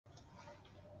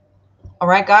All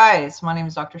right, guys, my name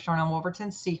is Dr. Sharnael Wolverton,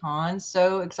 Sihan.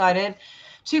 So excited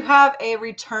to have a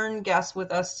return guest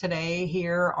with us today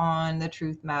here on The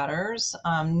Truth Matters.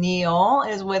 Neil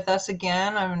is with us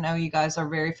again. I know you guys are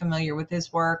very familiar with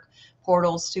his work,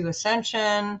 Portals to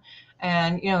Ascension,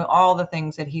 and all the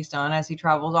things that he's done as he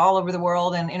travels all over the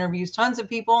world and interviews tons of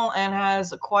people and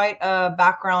has quite a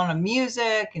background of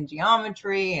music and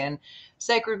geometry and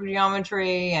sacred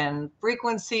geometry and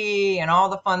frequency and all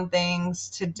the fun things.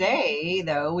 Today,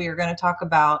 though, we are going to talk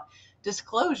about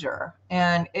disclosure.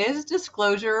 And is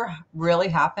disclosure really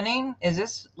happening? Is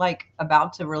this like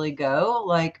about to really go?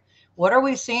 Like, what are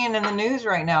we seeing in the news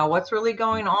right now? What's really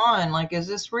going on? Like, is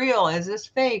this real? Is this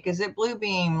fake? Is it blue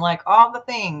beam? Like, all the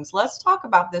things. Let's talk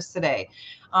about this today.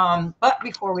 But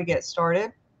before we get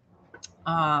started,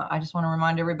 I just want to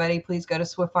remind everybody, please go to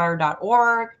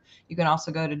swiftfire.org. You can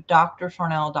also go to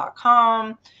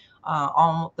drsharnael.com.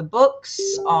 All the books,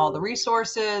 all the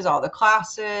resources, all the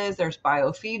classes, there's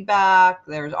biofeedback,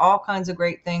 there's all kinds of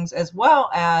great things, as well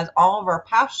as all of our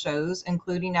past shows,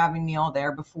 including having Neil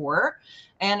there before,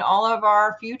 and all of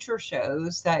our future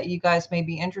shows that you guys may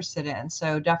be interested in.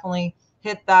 So definitely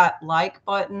hit that like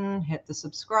button, hit the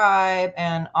subscribe,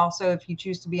 and also if you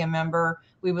choose to be a member,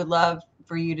 we would love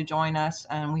for you to join us,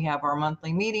 and we have our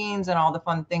monthly meetings and all the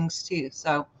fun things too.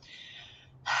 So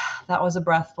that was a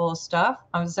breath full of stuff.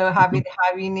 I'm so happy to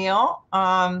have you, Neil.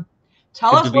 Tell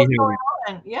Good us to be what's here. going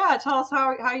on. Yeah, tell us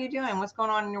how you doing. What's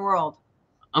going on in your world?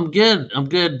 I'm good. I'm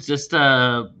good. Just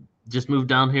moved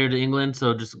down here to England,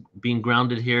 so just being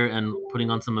grounded here and putting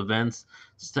on some events.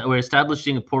 We're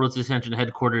establishing a Portal to Ascension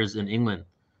headquarters in England.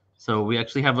 So we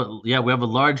actually have a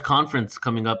large conference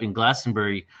coming up in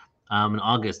Glastonbury in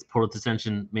August, Portal to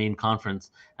Ascension main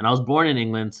conference. And I was born in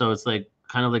England, so it's like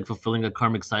kind of like fulfilling a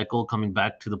karmic cycle, coming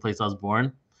back to the place I was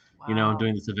born, and Wow.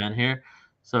 doing this event here.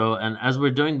 So, and as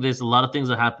we're doing this, a lot of things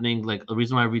are happening. Like the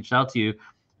reason why I reached out to you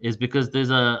is because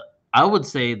I would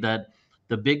say that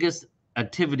the biggest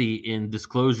activity in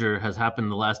disclosure has happened in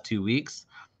the last 2 weeks,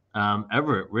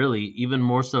 ever, really, even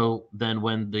more so than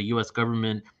when the US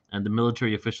government and the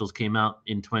military officials came out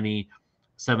in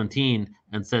 2017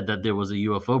 and said that there was a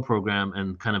UFO program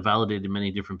and kind of validated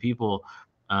many different people.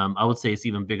 I would say it's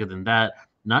even bigger than that.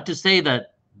 Not to say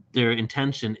that their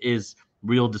intention is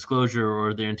real disclosure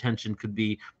or their intention could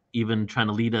be even trying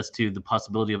to lead us to the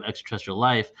possibility of extraterrestrial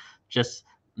life. Just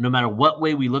no matter what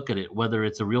way we look at it, whether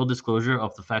it's a real disclosure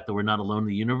of the fact that we're not alone in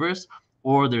the universe,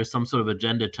 or there's some sort of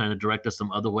agenda trying to direct us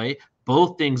some other way,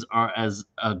 both things are as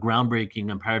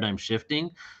groundbreaking and paradigm shifting.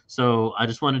 So I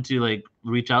just wanted to like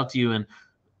reach out to you and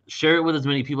share it with as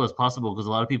many people as possible because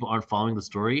a lot of people aren't following the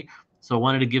story. So I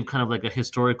wanted to give kind of like a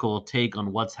historical take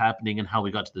on what's happening and how we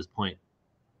got to this point.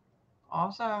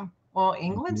 Awesome. Well,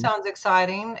 England Mm-hmm. sounds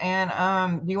exciting. And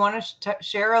do you want to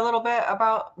share a little bit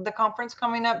about the conference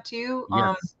coming up too?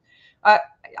 Yes. I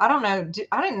I don't know.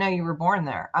 I didn't know you were born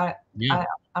there. Yeah.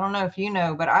 I don't know if you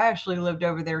know, but I actually lived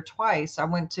over there twice. I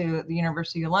went to the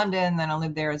University of London, then I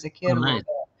lived there as a kid Oh, a little nice.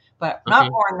 bit, but not Okay.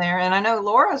 born there. And I know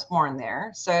Laura's born there.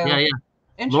 Yeah, So yeah. Laura's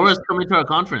interesting. coming to our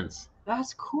conference.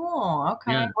 That's cool.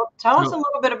 Okay. Yeah. Well, tell us a So,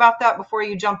 little bit about that before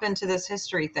you jump into this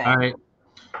history all thing. right.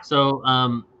 So,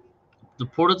 the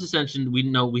Portal to Ascension, we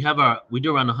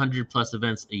do around 100 plus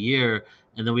events a year,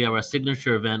 and then we have our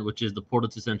signature event, which is the Portal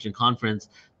to Ascension conference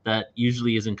that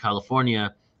usually is in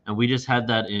California, and we just had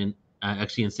that in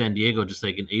actually in San Diego, just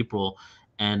like in April,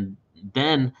 and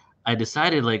then I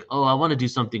decided like, oh, I want to do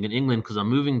something in England because I'm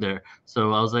moving there.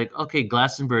 So I was like, okay,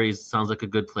 Glastonbury sounds like a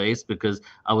good place because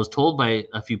I was told by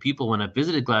a few people when I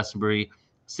visited Glastonbury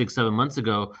 6, 7 months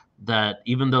ago that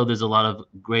even though there's a lot of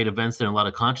great events there and a lot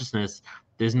of consciousness,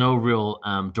 there's no real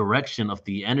direction of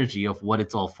the energy of what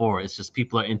it's all for. It's just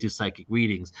people are into psychic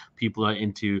readings, people are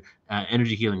into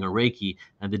energy healing or Reiki,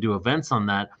 and they do events on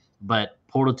that. But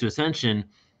Portal to Ascension,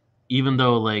 even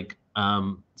though like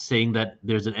saying that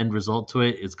there's an end result to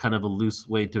it is kind of a loose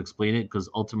way to explain it because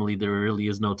ultimately there really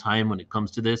is no time when it comes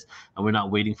to this, and we're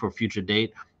not waiting for a future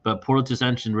date. But Portal to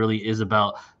Ascension really is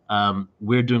about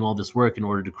we're doing all this work in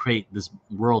order to create this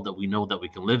world that we know that we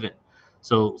can live in.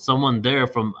 So someone there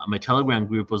from my Telegram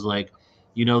group was like,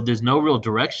 there's no real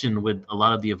direction with a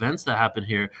lot of the events that happen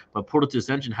here, but Portal to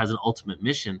Ascension has an ultimate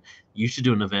mission. You should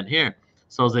do an event here.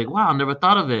 So I was like, wow, I never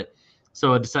thought of it.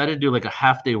 So I decided to do like a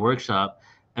half-day workshop,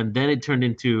 and then it turned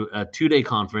into a 2-day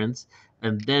conference.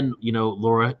 And then,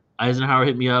 Laura Eisenhower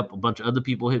hit me up, a bunch of other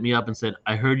people hit me up and said,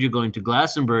 I heard you're going to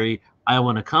Glastonbury. I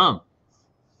want to come.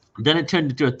 Then it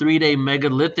turned into a 3-day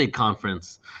megalithic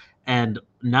conference. And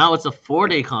now it's a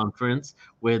 4-day conference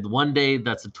with one day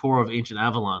that's a tour of ancient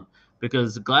Avalon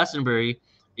because Glastonbury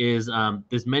is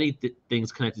there's many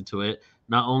things connected to it.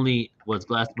 not only was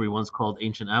Glastonbury once called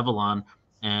Ancient Avalon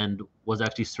and was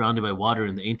actually surrounded by water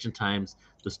in the ancient times,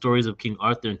 the stories of King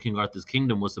Arthur and King Arthur's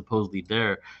kingdom was supposedly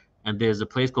there. And there's a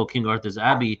place called King Arthur's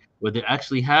Abbey where they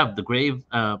actually have the grave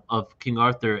of King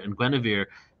Arthur and Guinevere,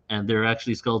 and there are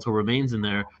actually skeletal remains in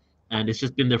there. And it's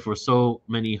just been there for so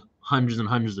many hundreds and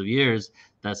hundreds of years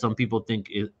that some people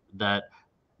think that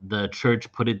the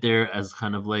church put it there as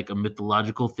kind of like a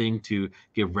mythological thing to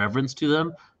give reverence to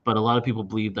them. But a lot of people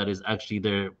believe that is actually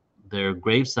their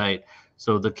grave site.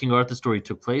 So the King Arthur story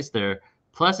took place there.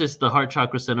 Plus, it's the heart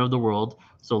chakra center of the world.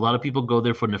 So a lot of people go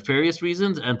there for nefarious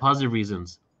reasons and positive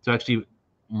reasons to actually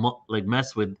like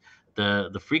mess with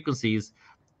the frequencies.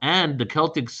 And the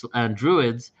Celtics and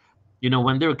Druids,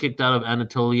 when they were kicked out of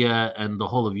Anatolia and the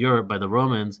whole of Europe by the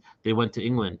Romans, they went to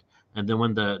England. And then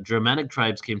when the Germanic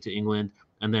tribes came to England,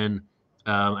 and then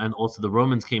and also the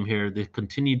Romans came here, they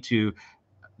continued to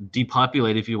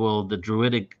depopulate, if you will, the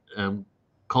Druidic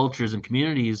cultures and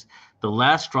communities. The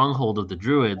last stronghold of the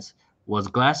Druids was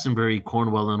Glastonbury,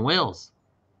 Cornwall, and Wales.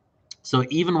 So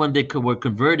even when they were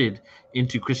converted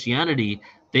into Christianity,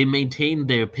 they maintained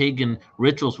their pagan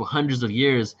rituals for hundreds of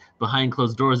years behind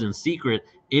closed doors in secret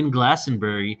in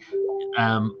Glastonbury,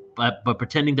 but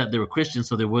pretending that they were Christians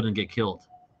so they wouldn't get killed.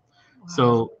 Wow.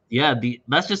 So yeah,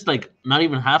 that's just like not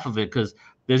even half of it, because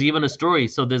there's even a story.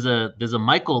 So there's a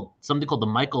Michael, something called the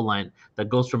Michael line that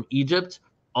goes from Egypt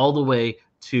all the way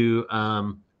to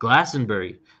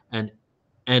Glastonbury, and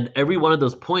every one of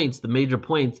those points, the major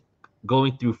points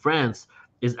going through France,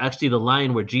 is actually the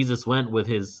line where Jesus went with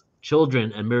his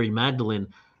children and Mary Magdalene,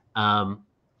 um,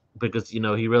 because he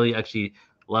really actually,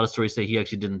 a lot of stories say he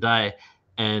actually didn't die,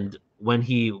 and when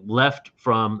he left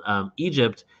from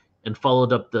Egypt and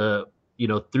followed up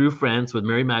through France with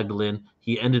Mary Magdalene,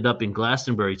 he ended up in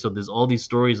Glastonbury. So there's all these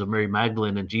stories of Mary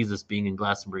Magdalene and Jesus being in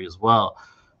Glastonbury as well.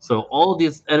 So all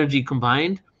this energy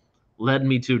combined led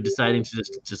me to deciding to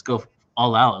just go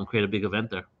all out and create a big event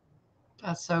there.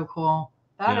 That's so cool.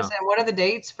 That is Yeah, it. What are the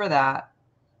dates for that?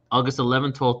 August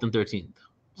 11th, 12th, and 13th.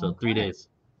 So 3 Okay. days.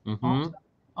 Mm-hmm. Awesome.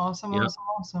 Awesome. Yep. Awesome.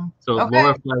 Awesome. So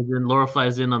Okay. Laura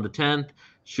flies in on the 10th.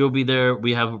 She'll be there.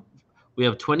 We have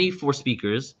 24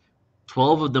 speakers.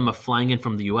 12 of them are flying in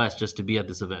from the US just to be at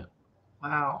this event.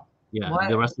 Wow. Yeah, What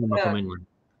the rest of them are what from a England.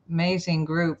 amazing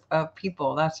group of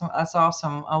people. That's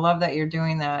awesome. I love that you're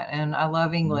doing that, and I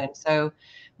love Mhm. England. So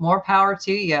more power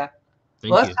to you.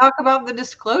 Thank Let's you. talk about the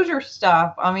disclosure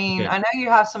stuff. I mean, Okay. I know you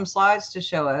have some slides to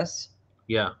show us.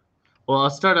 Yeah. Well, I'll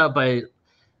start out by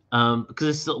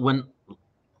because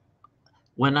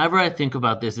whenever I think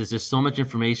about this, there's just so much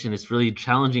information. It's really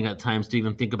challenging at times to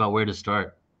even think about where to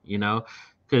start,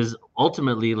 because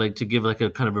ultimately, like, to give like a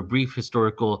kind of a brief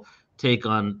historical take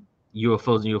on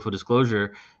UFOs and UFO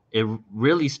disclosure, it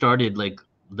really started like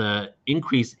the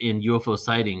increase in UFO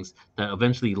sightings that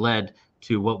eventually led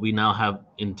to what we now have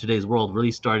in today's world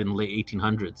really started in the late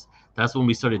 1800s. That's when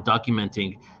we started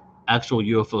documenting actual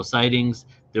UFO sightings.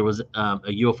 There was a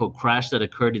UFO crash that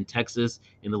occurred in Texas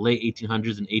in the late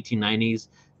 1800s and 1890s,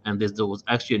 and there was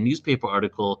actually a newspaper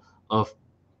article of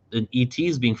an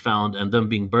ETs being found and them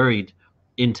being buried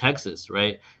in Texas,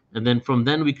 right? And then from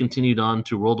then we continued on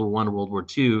to World War One, World War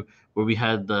Two, where we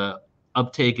had the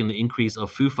uptake and the increase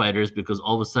of Foo Fighters, because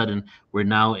all of a sudden we're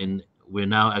now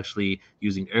actually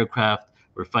using aircraft.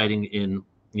 We're fighting in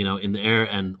the air,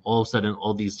 and all of a sudden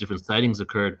all these different sightings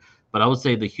occurred. But I would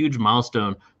say the huge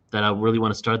milestone that I really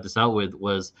want to start this out with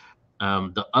was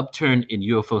the upturn in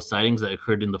UFO sightings that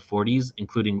occurred in the 40s,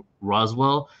 including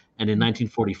Roswell, and in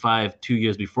 1945, 2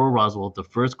 years before Roswell, the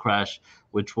first crash,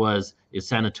 which was in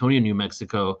San Antonio, New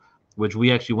Mexico, which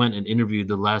we actually went and interviewed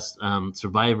the last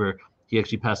survivor. He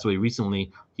actually passed away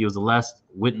recently. He was the last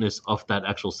witness of that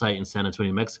actual site in San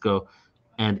Antonio, Mexico.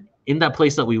 And in that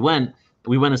place that we went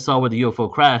and saw where the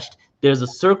UFO crashed. There's a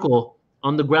circle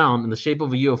on the ground in the shape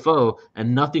of a UFO,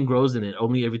 and nothing grows in it.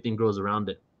 Only everything grows around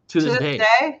it. To To this this day,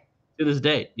 day? to this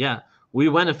day, yeah, we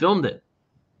went and filmed it.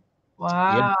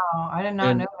 Yeah, Wow. I did not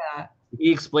and know that.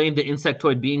 he explained the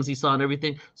insectoid beings he saw and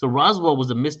everything. So Roswell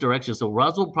was a misdirection. So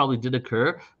Roswell probably did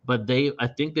occur, but I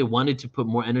think they wanted to put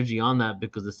more energy on that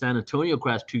because the San Antonio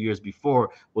crash 2 years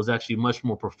before was actually much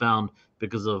more profound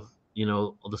because of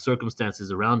the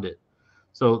circumstances around it.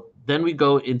 So then we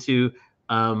go into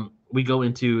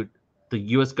the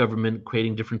U.S. government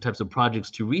creating different types of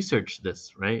projects to research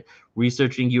this, right?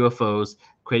 Researching UFOs,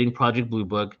 creating Project Blue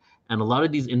Book, and a lot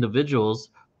of these individuals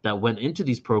that went into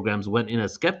these programs went in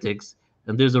as skeptics,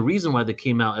 and there's a reason why they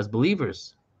came out as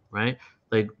believers, right?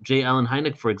 Like J. Allen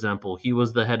Hynek, for example, he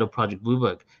was the head of Project Blue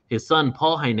Book. His son,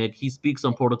 Paul Hynek, he speaks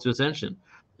on Portal to Ascension.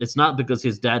 It's not because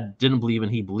his dad didn't believe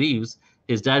and he believes.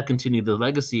 his dad continued the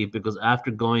legacy because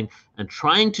after going and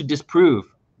trying to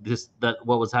disprove that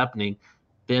what was happening,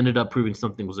 they ended up proving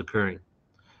something was occurring.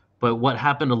 But what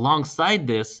happened alongside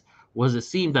this was it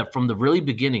seemed that from the really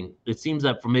beginning, it seems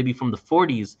that from the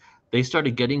 40s, they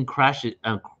started getting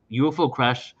UFO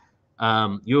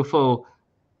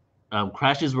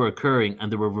crashes were occurring,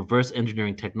 and there were reverse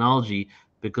engineering technology.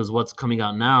 Because what's coming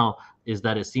out now is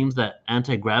that it seems that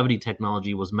anti-gravity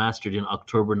technology was mastered in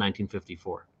October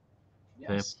 1954.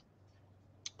 Okay. Yes.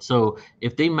 So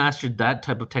if they mastered that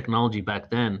type of technology back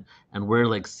then, and we're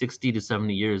like 60 to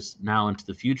 70 years now into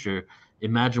the future,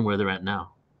 imagine where they're at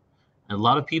now. And a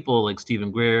lot of people like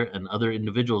Stephen Greer and other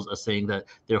individuals are saying that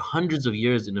they're hundreds of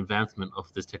years in advancement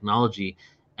of this technology.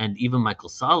 And even Michael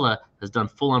Salla has done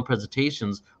full-on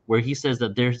presentations where he says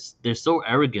that they're so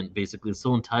arrogant, basically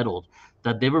so entitled,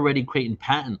 that they've already created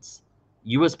patents,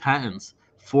 U.S. patents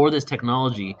for this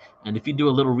technology. And if you do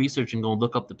a little research and go and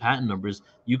look up the patent numbers,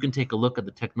 you can take a look at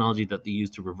the technology that they use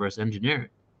to reverse engineer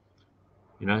it.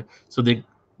 You know, so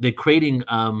they're creating.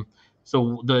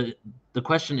 So the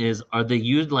question is, are they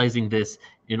utilizing this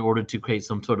in order to create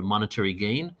some sort of monetary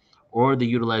gain, or are they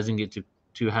utilizing it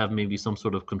to have maybe some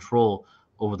sort of control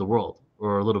over the world,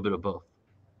 or a little bit of both,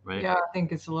 right? Yeah, I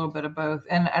think it's a little bit of both.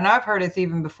 And I've heard it's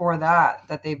even before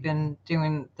that they've been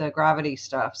doing the gravity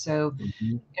stuff. So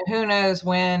Mm-hmm. who knows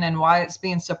when and why it's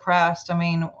being suppressed. I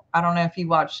mean, I don't know if you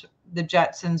watched the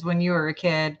Jetsons when you were a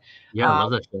kid, Yeah, I uh,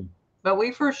 love that show. but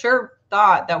we for sure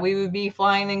thought that we would be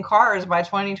flying in cars by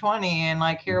 2020, and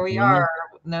like here we Mm-hmm. are,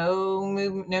 no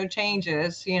move, no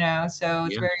changes, you know. So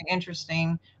it's Yeah. very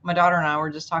interesting. My daughter and I were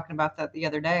just talking about that the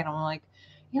other day, and I'm like,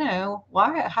 you know,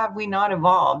 why have we not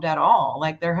evolved at all?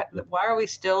 Like, why are we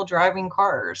still driving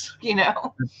cars? You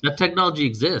know? That technology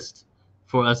exists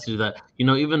for us to do that. You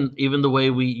know, even the way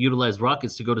we utilize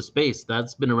rockets to go to space,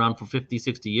 that's been around for 50,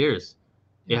 60 years.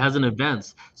 It Yeah. hasn't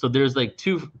advanced. So there's like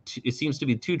it seems to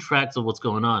be two tracks of what's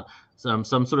going on.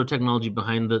 Some sort of technology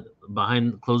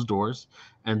behind closed doors,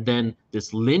 and then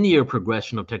this linear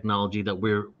progression of technology that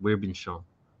we're being shown,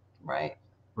 Right.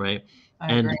 right? I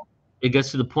agree. And it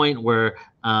gets to the point where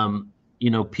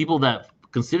people that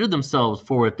consider themselves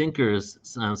forward thinkers,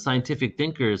 scientific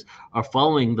thinkers, are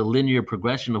following the linear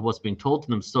progression of what's being told to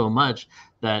them so much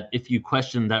that if you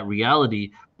question that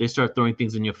reality, they start throwing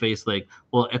things in your face like,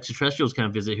 well, extraterrestrials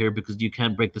can't visit here because you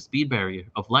can't break the speed barrier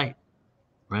of light,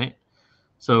 right?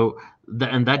 So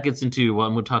and that gets into what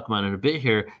I'm going to talk about in a bit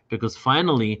here, because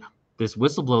finally, this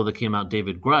whistleblower that came out,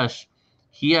 David Grush,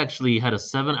 he actually had a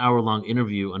 7-hour long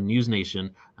interview on News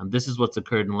Nation, and this is what's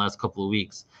occurred in the last couple of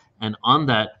weeks. And on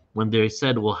that, when they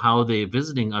said, well, how are they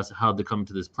visiting us? How they come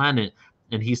to this planet?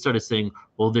 And he started saying,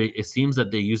 well, it seems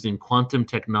that they're using quantum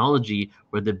technology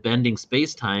where they're bending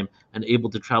space time and able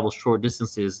to travel short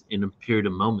distances in a period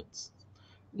of moments,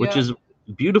 which Yeah. is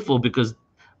beautiful because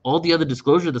all the other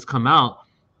disclosure that's come out,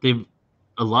 they've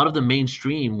a lot of the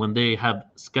mainstream, when they have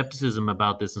skepticism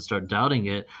about this and start doubting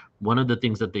it, one of the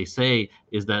things that they say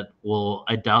is that, well,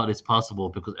 I doubt it's possible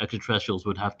because extraterrestrials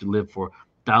would have to live for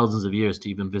thousands of years to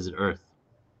even visit Earth.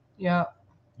 Yeah.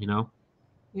 You know?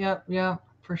 Yep. Yeah.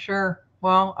 For sure.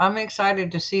 Well, I'm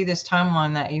excited to see this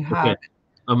timeline that you Okay, have.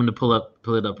 I'm gonna pull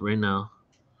it up right now.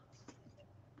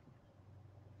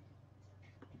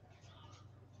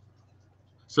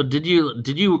 So did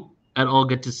you at all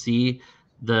get to see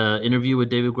the interview with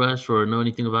David Grush or know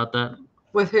anything about that?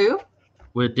 With who?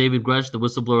 With David Grush, the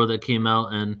whistleblower that came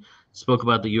out and spoke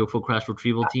about the UFO crash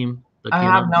retrieval team that I came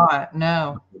have out. not.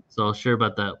 No. So I'll share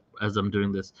about that as I'm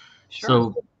doing this.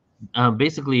 Sure. So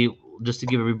basically, just to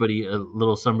give everybody a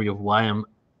little summary of why I'm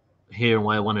here and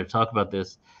why I wanted to talk about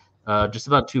this, just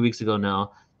about 2 weeks ago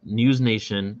now, News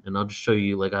Nation, and I'll just show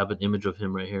you, like I have an image of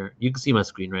him right here. You can see my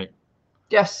screen, right?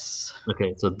 Yes.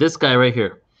 Okay, so this guy right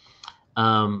here.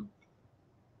 Um,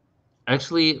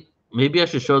 actually, maybe I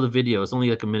should show the video. It's only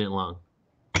like a minute long.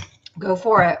 Go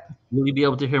for it. Will you be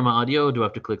able to hear my audio, or do I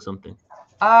have to click something?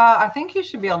 I think you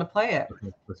should be able to play it.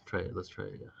 Okay, let's try it. Let's try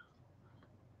it. Yeah.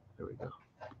 There we go.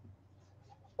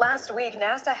 Last week,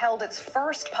 NASA held its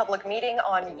first public meeting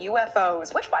on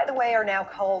UFOs, which, by the way, are now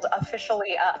called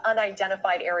officially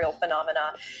unidentified aerial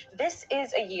phenomena. This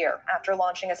is a year after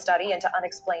launching a study into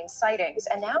unexplained sightings.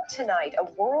 And now tonight, a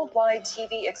worldwide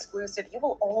TV exclusive you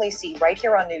will only see right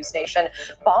here on News Nation.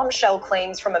 Bombshell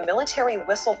claims from a military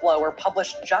whistleblower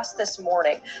published just this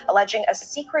morning, alleging a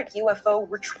secret UFO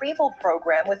retrieval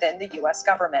program within the U.S.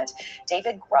 government.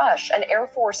 David Grush, an Air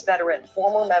Force veteran,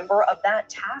 former member of that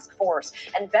task force,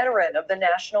 and veteran of the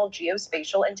National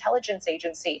Geospatial Intelligence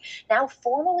Agency, now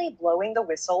formally blowing the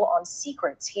whistle on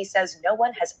secrets he says no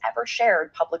one has ever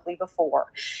shared publicly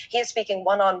before. He is speaking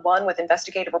one-on-one with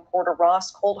investigative reporter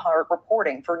Ross Coldhart,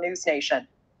 reporting for News Nation.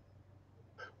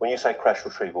 When you say crash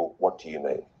retrieval, what do you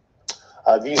mean?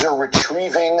 These are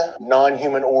retrieving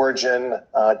non-human origin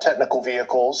technical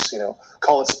vehicles,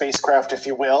 call it spacecraft if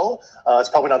you will. It's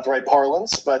probably not the right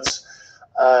parlance, but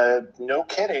no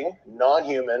kidding,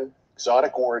 non-human,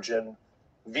 exotic origin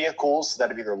vehicles that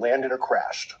have either landed or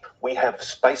crashed. We have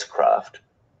spacecraft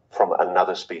from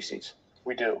another species.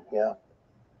 We do, yeah.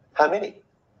 How many?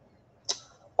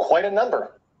 Quite a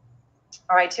number.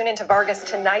 All right, tune into Vargas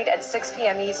tonight at 6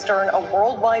 p.m. Eastern, a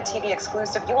worldwide TV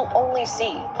exclusive you will only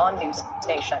see on News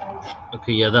Nation.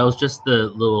 Okay, yeah, that was just the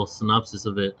little synopsis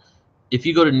of it. If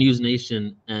you go to News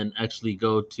Nation and actually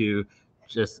go to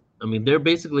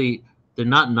they're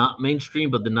not mainstream,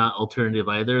 but they're not alternative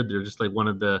either. They're just like one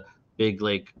of the big,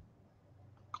 like,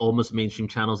 almost mainstream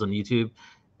channels on YouTube.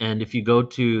 And if you go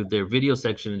to their video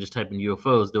section and just type in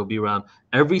UFOs, they'll be around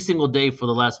every single day for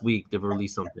the last week. They've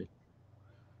released something,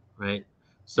 right?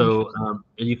 So,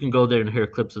 and you can go there and hear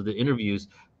clips of the interviews.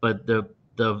 But the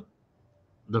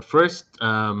first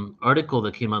article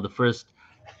that came out, the first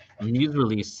news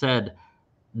release said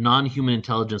non-human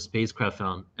intelligence spacecraft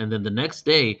found, and then the next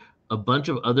day, a bunch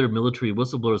of other military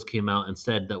whistleblowers came out and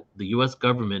said that the U.S.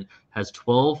 government has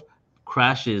 12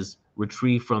 crashes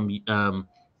retrieved from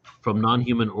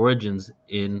non-human origins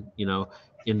in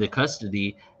the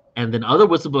custody. And then other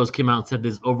whistleblowers came out and said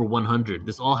there's over 100.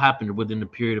 This all happened within a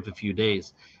period of a few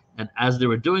days. And as they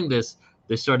were doing this,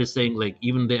 they started saying, like,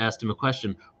 even they asked him a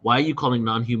question, why are you calling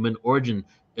non-human origin?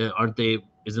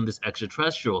 Isn't this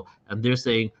extraterrestrial? And they're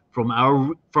saying, from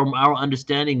our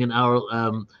understanding and our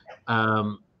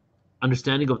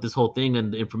understanding of this whole thing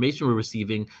and the information we're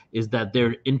receiving is that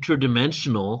they're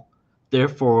interdimensional,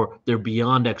 therefore they're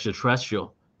beyond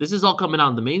extraterrestrial. This is all coming out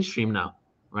in the mainstream now,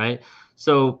 right?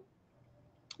 So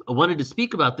I wanted to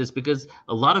speak about this because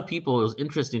a lot of people, it was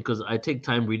interesting because I take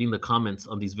time reading the comments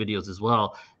on these videos as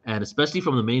well, and especially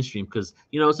from the mainstream, because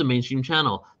it's a mainstream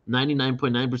channel.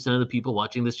 99.9% of the people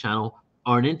watching this channel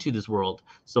aren't into this world.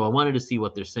 So I wanted to see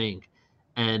what they're saying.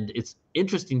 And it's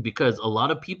interesting because a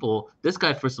lot of people, this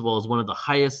guy, first of all, is one of the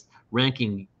highest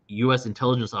ranking U.S.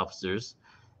 intelligence officers.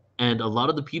 And a lot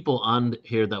of the people on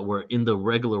here that were in the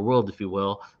regular world, if you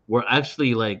will, were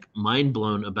actually like mind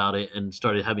blown about it and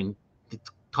started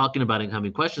talking about it and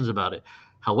having questions about it.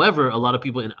 However, a lot of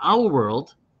people in our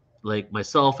world, like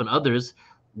myself and others,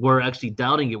 were actually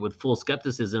doubting it with full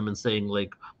skepticism and saying,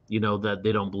 like, that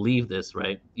they don't believe this,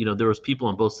 right? There was people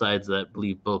on both sides that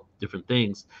believe both different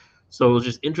things. So it was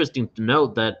just interesting to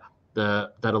note that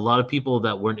a lot of people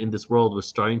that weren't in this world were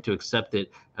starting to accept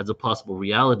it as a possible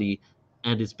reality.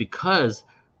 And it's because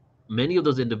many of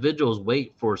those individuals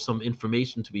wait for some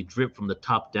information to be dripped from the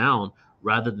top down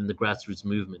rather than the grassroots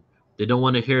movement. They don't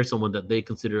want to hear someone that they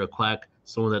consider a quack,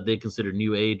 someone that they consider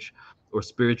new age or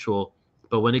spiritual.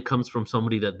 But when it comes from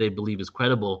somebody that they believe is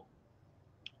credible,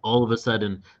 all of a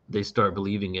sudden they start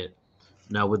believing it.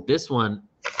 Now with this one,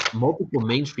 multiple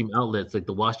mainstream outlets like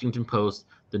the Washington Post,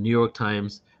 the New York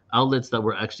Times, outlets that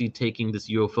were actually taking this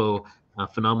UFO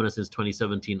phenomena since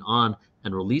 2017 on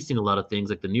and releasing a lot of things.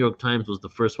 Like the New York Times was the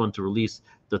first one to release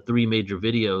the 3 major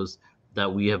videos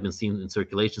that we have been seeing in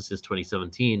circulation since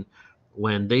 2017.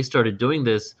 When they started doing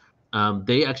this,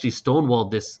 they actually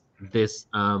stonewalled this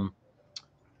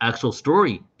actual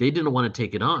story. They didn't want to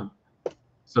take it on.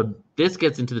 So this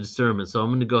gets into the discernment. So I'm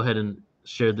going to go ahead and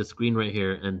share the screen right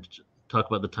here and talk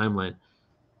about the timeline.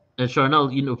 And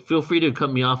Sharnael, feel free to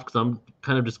cut me off because I'm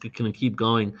kind of just going to keep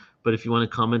going. But if you want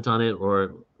to comment on it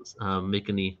or make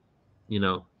any,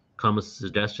 comments,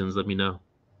 suggestions, let me know.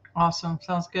 Awesome.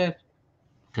 Sounds good.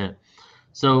 Okay.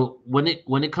 So when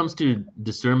it comes to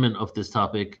discernment of this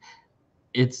topic,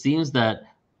 it seems that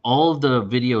all of the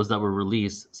videos that were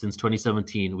released since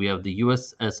 2017, we have the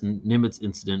USS Nimitz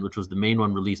incident, which was the main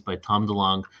one released by Tom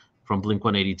DeLonge from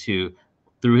Blink-182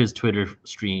 through his Twitter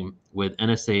stream with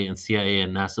NSA and CIA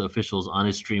and NASA officials on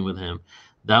his stream with him.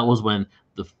 That was when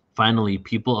finally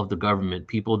people of the government,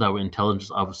 people that were intelligence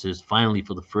officers, finally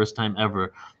for the first time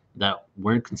ever, that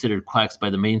weren't considered quacks by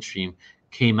the mainstream,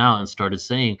 came out and started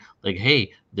saying, like,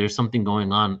 hey, there's something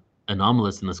going on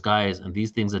anomalous in the skies, and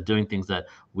these things are doing things that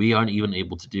we aren't even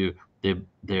able to do.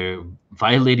 They're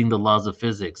violating the laws of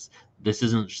physics. This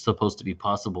isn't supposed to be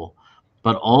possible.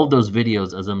 But all of those videos,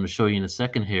 as I'm going to show you in a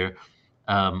second here,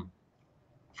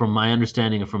 from my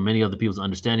understanding and from many other people's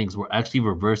understandings, were actually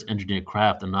reverse engineered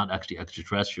craft and not actually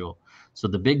extraterrestrial. So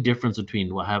the big difference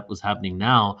between what was happening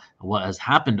now and what has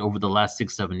happened over the last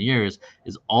 6-7 years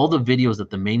is all the videos that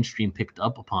the mainstream picked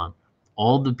up upon,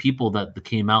 all the people that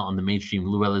came out on the mainstream,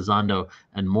 Lou Elizondo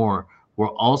and more, were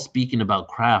all speaking about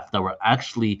craft that were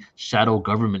actually shadow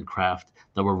government craft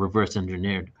that were reverse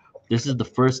engineered. This is the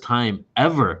first time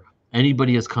ever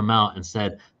anybody has come out and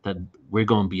said that we're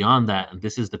going beyond that, and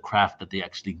this is the craft that they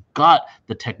actually got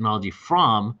the technology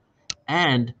from.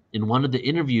 And in one of the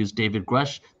interviews, David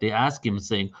Grush, they ask him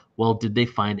saying, well, did they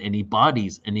find any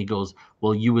bodies? And he goes,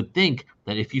 well, you would think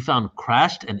that if you found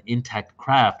crashed and intact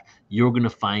craft, you're going to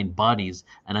find bodies.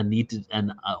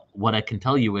 And what I can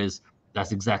tell you is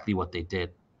that's exactly what they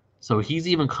did. So he's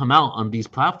even come out on these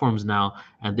platforms now,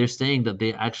 and they're saying that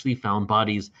they actually found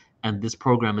bodies, and this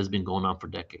program has been going on for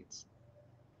decades.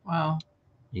 Wow.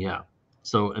 Yeah.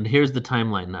 So, and here's the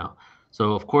timeline now.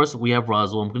 So, of course, we have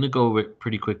Roswell. I'm going to go over it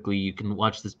pretty quickly. You can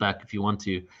watch this back if you want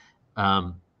to.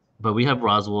 But we have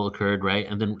Roswell occurred, right?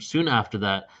 And then soon after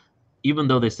that, even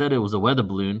though they said it was a weather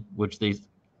balloon, which they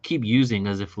keep using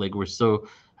as if like we're so,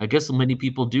 I guess many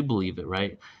people do believe it,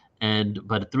 right?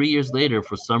 But 3 years later,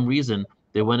 for some reason,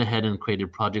 they went ahead and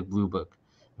created Project Blue Book.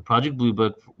 The Project Blue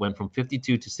Book went from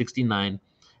 52 to 69.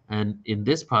 And in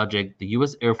this project, the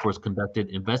U.S. Air Force conducted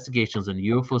investigations on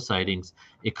UFO sightings.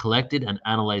 It collected and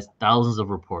analyzed thousands of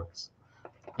reports.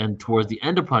 And towards the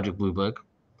end of Project Blue Book,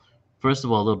 first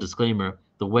of all, a little disclaimer,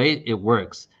 the way it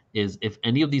works is if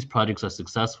any of these projects are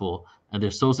successful, and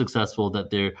they're so successful that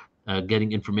they're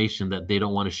getting information that they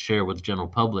don't want to share with the general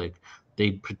public,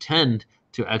 they pretend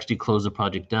to actually close the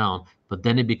project down, but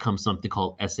then it becomes something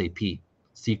called SAP,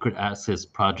 Secret Access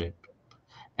Project.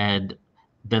 And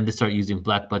then they start using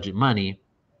black budget money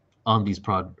on these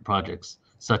projects,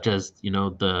 such as,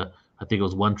 I think it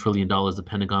was $1 trillion the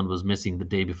Pentagon was missing the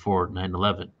day before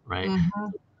 9/11, right? Mm-hmm.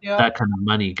 Yep. That kind of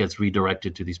money gets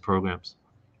redirected to these programs.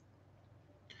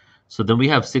 So then we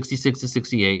have 66 to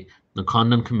 68, the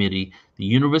Condon Committee. The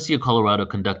University of Colorado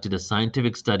conducted a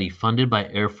scientific study funded by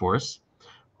Air Force.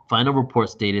 Final report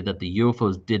stated that the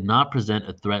UFOs did not present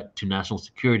a threat to national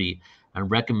security and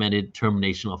recommended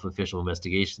termination of official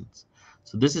investigations.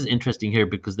 So this is interesting here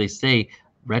because they say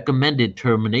recommended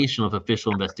termination of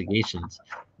official investigations.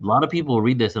 A lot of people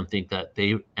read this and think that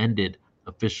they ended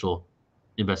official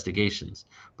investigations.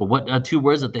 But what two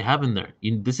words that they have in there?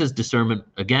 This is discernment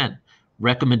again.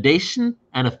 Recommendation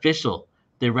and official.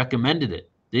 They recommended it.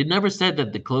 They never said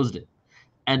that they closed it.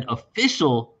 And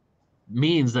official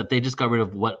means that they just got rid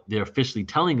of what they're officially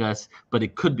telling us, but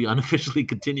it could be unofficially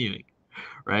continuing,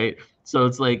 right? So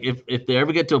it's like if they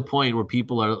ever get to a point where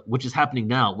people are, which is happening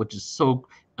now, which is so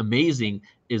amazing,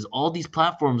 is all these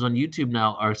platforms on YouTube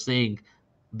now are saying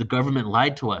the government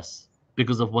lied to us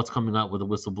because of what's coming out with the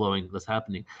whistleblowing that's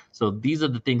happening. So these are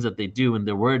the things that they do in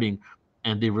their wording,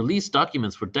 and they release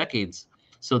documents for decades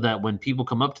so that when people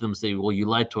come up to them and say, well, you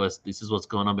lied to us, this is what's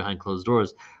going on behind closed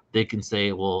doors, they can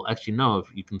say, well, actually, no, if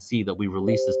you can see that we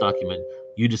released this document,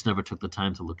 you just never took the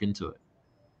time to look into it.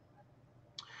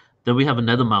 Then we have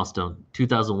another milestone,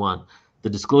 2001, the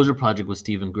Disclosure Project with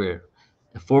Stephen Greer.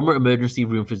 A former emergency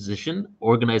room physician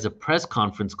organized a press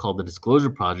conference called the Disclosure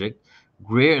Project.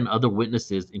 Greer and other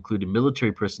witnesses, including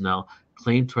military personnel,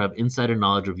 claimed to have insider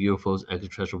knowledge of UFOs and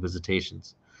extraterrestrial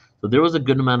visitations. So there was a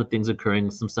good amount of things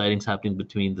occurring, some sightings happening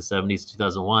between the 70s and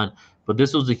 2001, but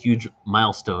this was a huge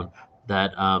milestone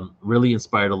that really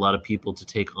inspired a lot of people to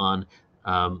take on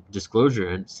disclosure.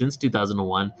 And since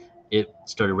 2001, it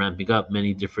started ramping up.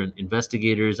 Many different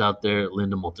investigators out there,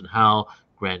 Linda Moulton Howe,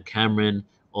 Grant Cameron,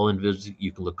 all individuals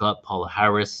you can look up, Paula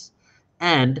Harris,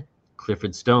 and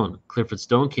Clifford Stone. Clifford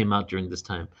Stone came out during this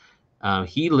time.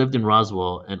 He lived in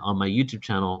Roswell, and on my YouTube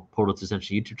channel, Portal to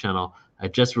Ascension YouTube channel, I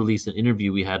just released an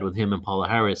interview we had with him and Paula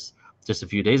Harris just a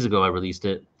few days ago. I released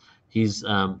it. He's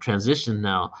transitioned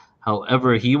now.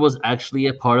 However, he was actually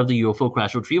a part of the UFO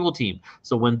crash retrieval team.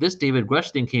 So when this David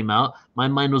Grush thing came out, my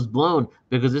mind was blown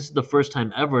because this is the first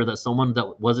time ever that someone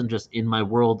that wasn't just in my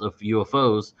world of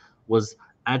UFOs was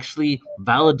actually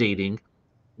validating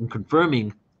and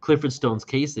confirming Clifford Stone's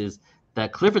cases.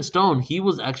 That Clifford Stone, he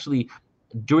was actually,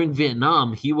 during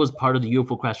Vietnam, he was part of the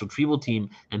UFO crash retrieval team,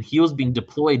 and he was being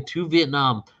deployed to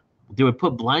Vietnam. They would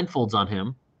put blindfolds on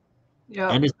him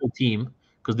and his whole team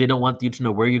because they don't want you to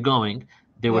know where you're going.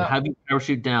 They would have you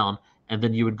parachute down, and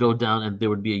then you would go down, and there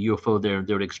would be a UFO there, and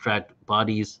they would extract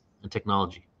bodies and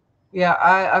technology. Yeah,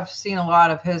 I've seen a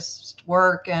lot of his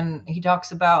work, and he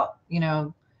talks about,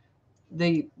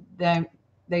 they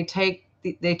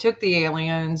took the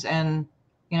aliens, and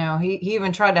he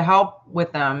even tried to help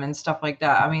with them and stuff like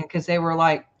that. I mean, because they were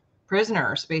like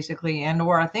prisoners basically, and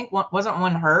or I think wasn't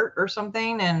one hurt or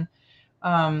something, and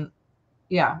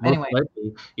Yeah. Most Anyway.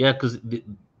 likely, yeah, because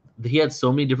he had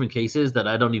so many different cases that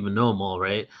I don't even know them all,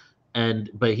 right?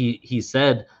 But he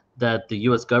said that the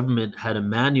U.S. government had a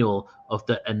manual of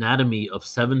the anatomy of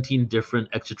 17 different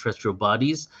extraterrestrial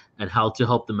bodies and how to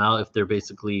help them out if they're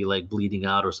basically like bleeding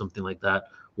out or something like that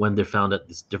when they're found at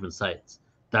these different sites.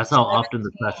 That's how often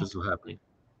the 17. crashes were happening.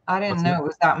 I didn't What's know that? it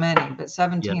was that many, but Yeah,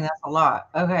 17, that's a lot.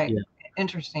 Okay. yeah.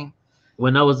 Interesting.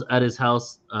 When I was at his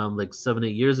house, like 7,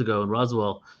 8 years ago in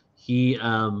Roswell, he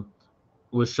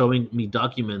was showing me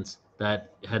documents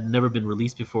that had never been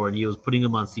released before, and he was putting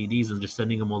them on CDs and just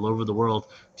sending them all over the world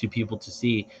to people to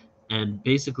see. And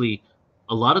basically,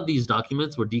 a lot of these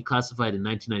documents were declassified in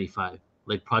 1995,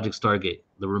 like Project Stargate,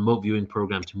 the remote viewing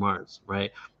program to Mars,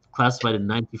 right? Classified in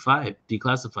 95,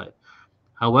 declassified.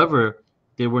 However,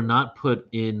 they were not put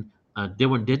in. They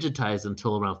weren't digitized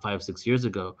until around 5, 6 years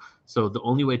ago. So the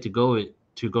only way to go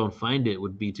and find it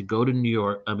would be to go to New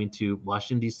York. I mean, to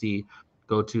Washington D.C.,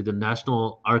 go to the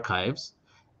National Archives,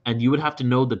 and you would have to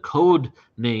know the code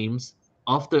names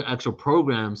of the actual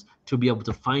programs to be able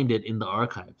to find it in the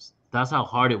archives. That's how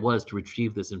hard it was to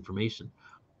retrieve this information.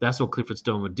 That's what Clifford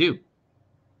Stone would do.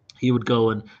 He would go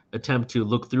and attempt to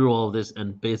look through all of this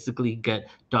and basically get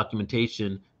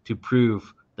documentation to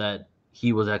prove that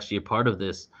he was actually a part of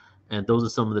this. And those are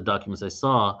some of the documents I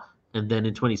saw. And then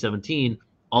in 2017,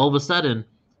 all of a sudden,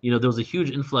 there was a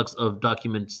huge influx of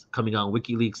documents coming out on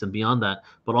WikiLeaks and beyond that.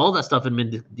 But all that stuff had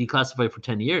been declassified for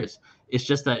 10 years. It's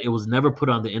just that it was never put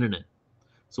on the internet.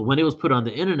 So when it was put on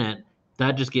the internet,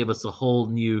 that just gave us a whole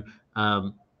new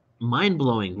really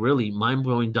mind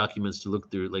blowing documents to look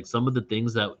through. Like some of the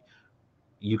things that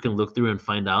you can look through and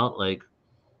find out like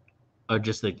are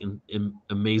just like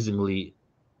amazingly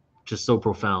just so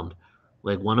profound.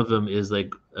 Like one of them is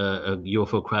like a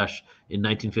UFO crash in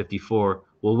 1954.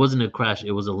 Well, it wasn't a crash;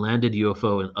 it was a landed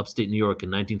UFO in upstate New York in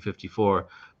 1954.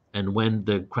 And when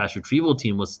the crash retrieval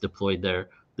team was deployed there,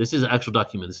 this is an actual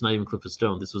document. It's not even Clifford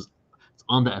Stone. It's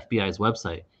on the FBI's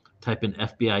website. Type in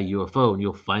FBI UFO, and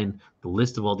you'll find the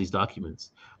list of all these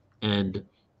documents. And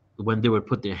when they would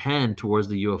put their hand towards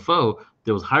the UFO,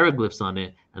 there was hieroglyphs on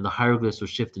it, and the hieroglyphs would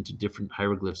shift into different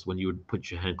hieroglyphs when you would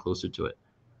put your hand closer to it.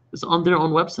 It's on their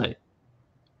own website.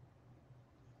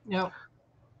 Yep.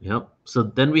 Yep. So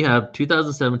then we have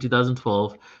 2007,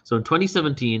 2012. So in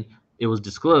 2017, it was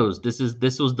disclosed. This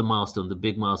was the milestone, the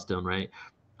big milestone, right?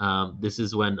 This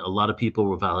is when a lot of people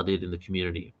were validated in the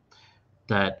community.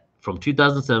 That from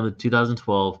 2007 to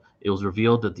 2012, it was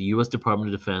revealed that the U.S.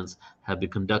 Department of Defense had been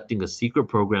conducting a secret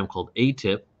program called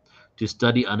ATIP to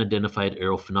study unidentified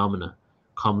aerial phenomena,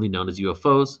 commonly known as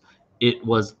UFOs. It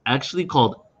was actually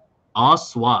called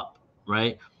OSWAP,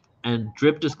 right? And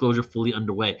drip disclosure fully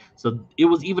underway. So it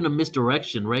was even a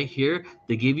misdirection right here.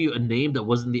 They gave you a name that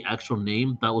wasn't the actual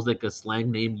name. That was like a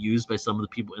slang name used by some of the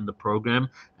people in the program.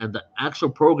 And the actual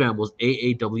program was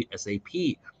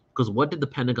AAWSAP. Because what did the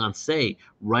Pentagon say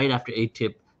right after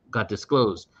ATIP got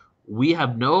disclosed? We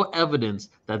have no evidence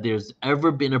that there's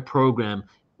ever been a program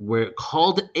where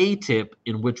called ATIP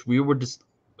in which we were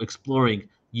exploring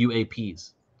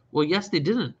UAPs. Well, yes, they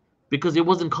didn't because it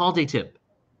wasn't called ATIP,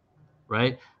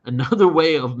 right? Another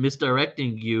way of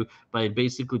misdirecting you by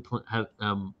basically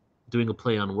doing a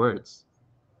play on words.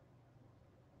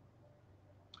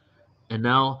 And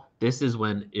now this is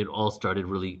when it all started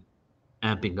really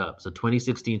amping up. So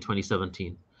 2016,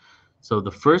 2017. So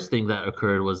the first thing that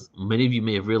occurred was many of you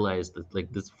may have realized that,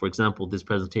 like this, for example, this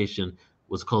presentation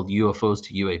was called UFOs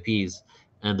to UAPs,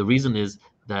 and the reason is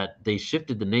that they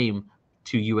shifted the name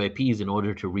to UAPs in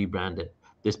order to rebrand it.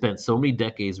 They spent so many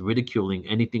decades ridiculing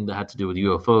anything that had to do with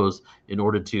UFOs in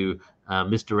order to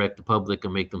misdirect the public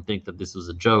and make them think that this was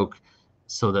a joke,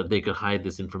 so that they could hide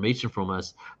this information from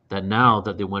us. That now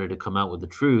that they wanted to come out with the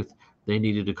truth, they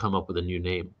needed to come up with a new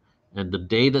name. And the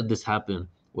day that this happened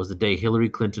was the day Hillary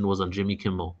Clinton was on Jimmy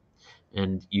Kimmel.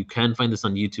 And you can find this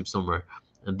on YouTube somewhere.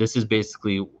 And this is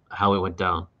basically how it went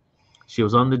down. She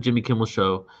was on the Jimmy Kimmel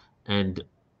show, and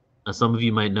some of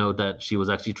you might know that she was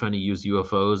actually trying to use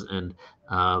UFOs and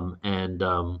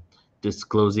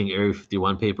disclosing Area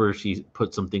 51 paper. She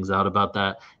put some things out about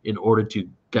that in order to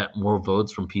get more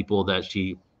votes from people because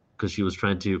she was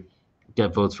trying to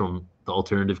get votes from the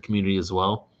alternative community as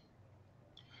well.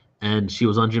 And she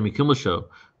was on Jimmy Kimmel show.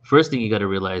 First thing you got to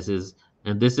realize is,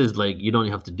 and this is like you don't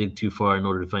have to dig too far in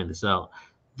order to find this out,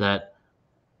 that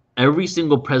every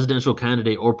single presidential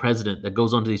candidate or president that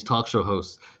goes onto these talk show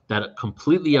hosts that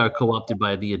completely are co-opted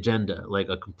by the agenda, like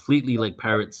a completely like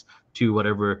parrots to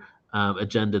whatever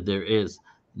agenda there is,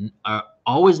 are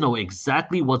always know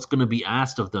exactly what's going to be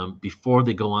asked of them before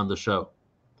they go on the show.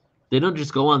 They don't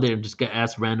just go on there and just get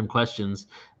asked random questions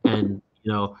and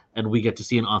and we get to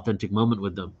see an authentic moment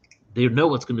with them. They know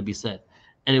what's going to be said.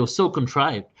 And it was so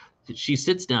contrived. She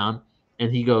sits down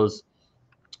and he goes,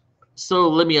 so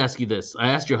let me ask you this. I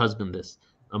asked your husband this.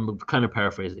 I'm kind of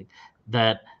paraphrasing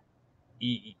that.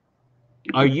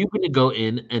 Are you going to go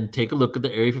in and take a look at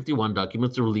the Area 51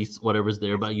 documents to release whatever's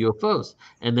there about UFOs?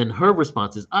 And then her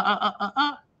response is,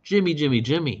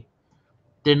 Jimmy.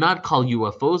 They're not called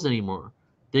UFOs anymore.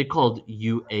 They're called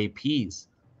UAPs,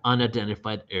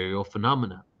 unidentified aerial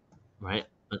phenomena, right?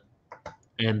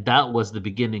 And that was the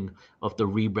beginning of the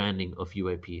rebranding of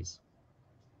UAPs.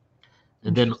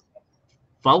 And then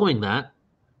following that,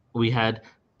 we had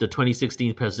the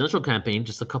 2016 presidential campaign.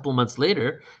 Just a couple months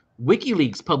later,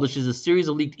 WikiLeaks publishes a series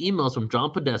of leaked emails from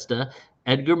John Podesta,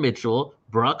 Edgar Mitchell,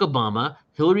 Barack Obama,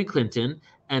 Hillary Clinton,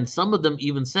 and some of them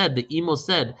even said, the email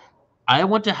said, I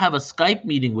want to have a Skype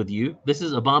meeting with you. This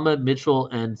is Obama, Mitchell,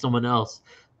 and someone else.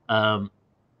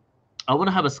 I want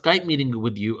to have a Skype meeting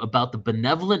with you about the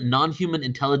benevolent non-human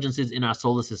intelligences in our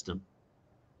solar system.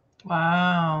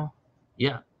 Wow.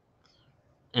 Yeah.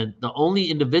 And the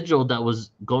only individual that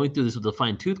was going through this with a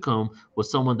fine-tooth comb was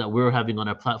someone that we were having on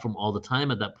our platform all the time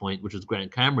at that point, which was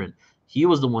Grant Cameron. He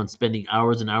was the one spending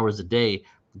hours and hours a day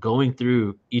going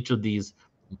through each of these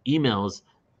emails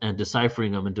and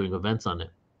deciphering them and doing events on it.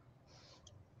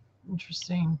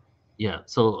 Interesting. Yeah,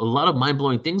 so a lot of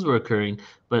mind-blowing things were occurring,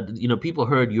 but people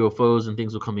heard UFOs and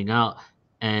things were coming out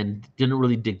and didn't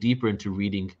really dig deeper into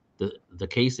reading the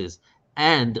cases.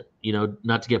 And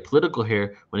not to get political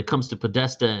here, when it comes to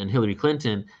Podesta and Hillary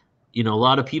Clinton, a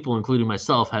lot of people, including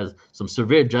myself, has some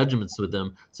severe judgments with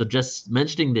them. So just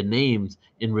mentioning the names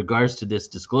in regards to this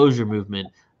disclosure movement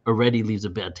already leaves a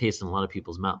bad taste in a lot of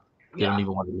people's mouth. They don't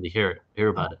even want to really hear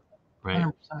about it, right?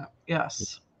 100%.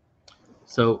 Yes.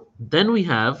 So then we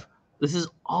have, this is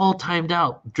all timed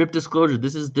out, drip disclosure.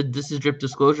 This is drip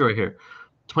disclosure right here.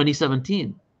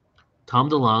 2017, Tom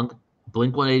DeLonge,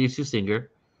 Blink-182 singer.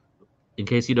 In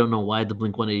case you don't know why the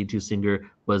Blink-182 singer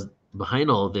was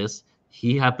behind all of this,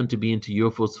 he happened to be into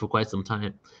UFOs for quite some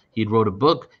time. He wrote a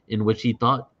book in which he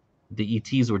thought the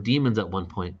ETs were demons at one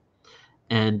point.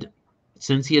 And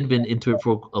since he had been into it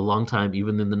for a long time,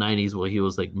 even in the 90s, where he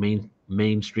was like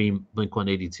mainstream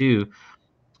Blink-182,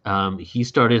 he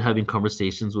started having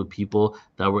conversations with people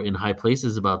that were in high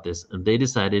places about this, and they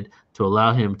decided to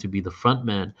allow him to be the front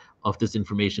man of this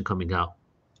information coming out.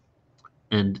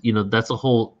 And that's a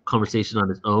whole conversation on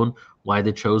its own, why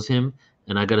they chose him.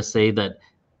 And I got to say that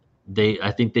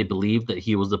I think they believed that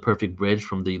he was the perfect bridge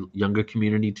from the younger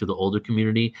community to the older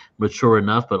community, mature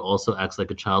enough, but also acts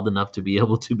like a child enough to be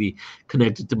able to be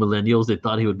connected to millennials. They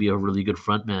thought he would be a really good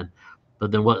front man.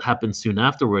 But then what happened soon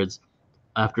afterwards,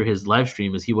 after his live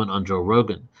stream, is he went on Joe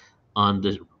Rogan. On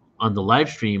the live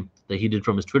stream that he did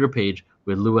from his Twitter page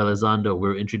with Lou Elizondo,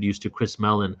 we're introduced to Chris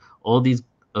Mellon, all these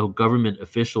government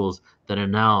officials that are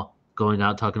now going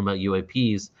out talking about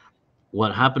UAPs.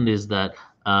 What happened is that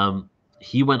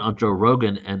he went on Joe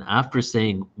Rogan, and after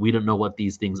saying we don't know what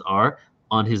these things are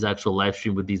on his actual live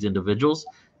stream with these individuals,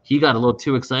 he got a little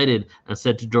too excited and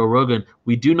said to Joe Rogan,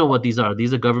 we do know what these are.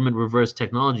 These are government reverse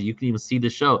technology. You can even see the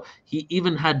show. He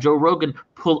even had Joe Rogan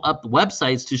pull up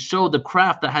websites to show the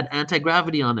craft that had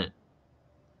anti-gravity on it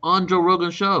on Joe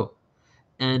Rogan's show.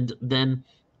 And then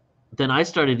I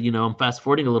started, I'm fast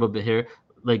forwarding a little bit here.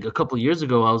 Like a couple of years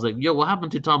ago, I was like, yo, what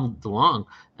happened to Tom DeLonge?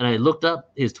 And I looked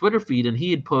up his Twitter feed, and he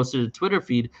had posted a Twitter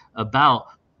feed about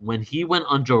when he went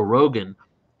on Joe Rogan,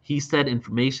 he said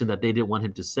information that they didn't want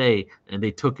him to say, and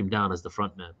they took him down as the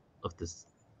frontman of this.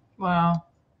 Wow.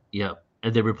 Yeah.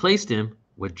 And they replaced him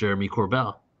with Jeremy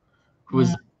Corbell, who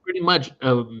is pretty much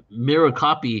a mirror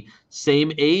copy,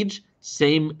 same age,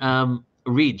 same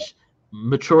reach,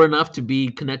 mature enough to be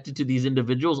connected to these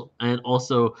individuals, and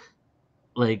also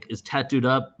like is tattooed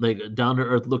up, like a down to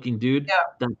earth looking dude that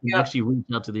can actually reach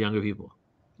out to the younger people.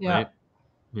 Yeah. Right?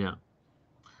 Yeah.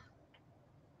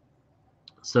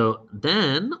 So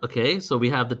then, so we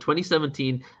have the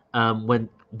 2017 when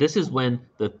this is when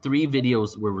the 3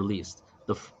 videos were released: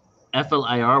 the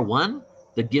FLIR 1,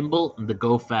 the gimbal, and the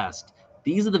Go Fast.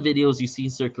 These are the videos you see in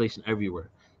circulation everywhere.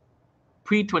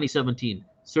 Pre-2017,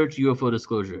 search UFO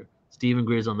disclosure. Stephen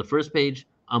Greer's on the first page.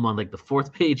 I'm on like the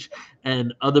 4th page,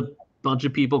 and other bunch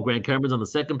of people, Grant Cameron's on the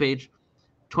 2nd page.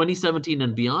 2017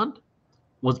 and beyond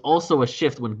was also a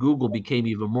shift when Google became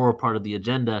even more a part of the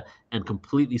agenda and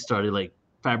completely started like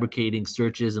fabricating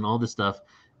searches and all this stuff.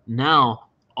 Now,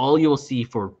 all you'll see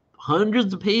for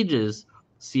hundreds of pages,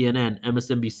 CNN,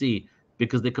 MSNBC,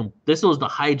 because this was the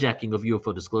hijacking of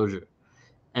UFO disclosure.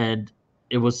 And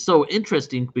it was so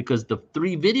interesting because the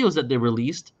 3 videos that they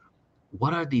released,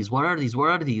 what are these?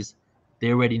 They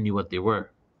already knew what they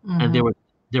were. And they were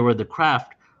they were the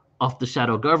craft of the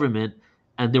shadow government,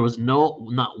 and there was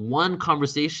not one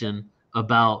conversation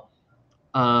about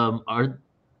are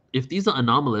if these are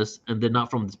anomalous and they're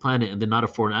not from this planet and they're not a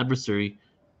foreign adversary,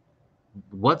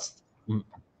 what's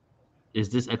is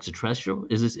this extraterrestrial?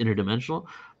 Is this interdimensional?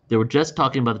 They were just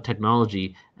talking about the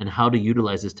technology and how to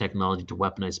utilize this technology to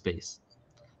weaponize space.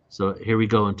 So here we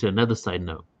go into another side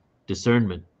note: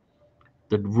 discernment.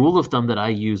 The rule of thumb that I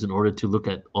use in order to look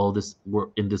at all this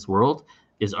in this world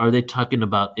is: are they talking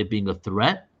about it being a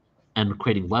threat and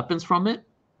creating weapons from it,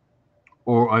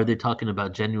 or are they talking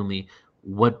about genuinely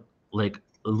what, like,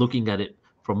 looking at it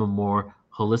from a more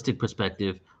holistic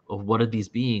perspective of what are these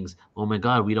beings? Oh my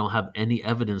god, we don't have any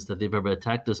evidence that they've ever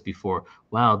attacked us before.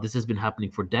 Wow, this has been happening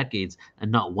for decades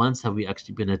and not once have we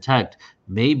actually been attacked.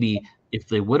 Maybe if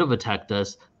they would have attacked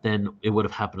us, then it would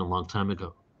have happened a long time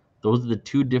ago. Those are the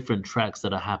two different tracks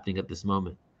that are happening at this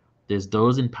moment. There's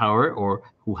those in power or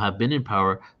who have been in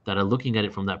power that are looking at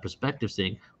it from that perspective,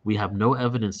 saying we have no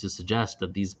evidence to suggest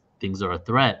that these things are a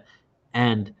threat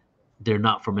and they're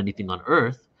not from anything on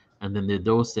Earth. And then there are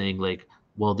those saying, like,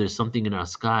 well, there's something in our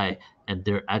sky and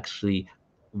they're actually,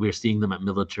 we're seeing them at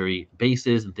military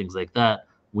bases and things like that.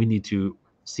 We need to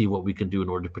see what we can do in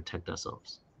order to protect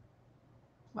ourselves.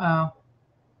 Wow.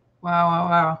 Wow, wow,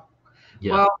 wow.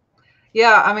 Yeah. Well,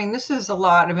 yeah, I mean, this is a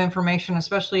lot of information,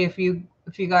 especially if you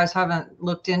guys haven't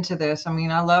looked into this. I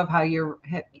mean, I love how you're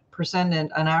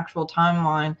presented an actual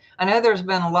timeline. I know there's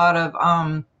been a lot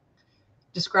of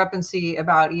discrepancy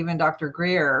about even Dr.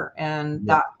 Greer and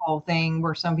Yeah. that whole thing,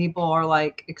 where some people are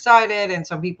like excited and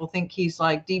some people think he's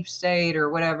like deep state or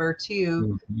whatever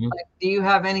too. Mhm. Like, do you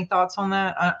have any thoughts on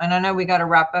that? And I know we got to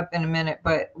wrap up in a minute,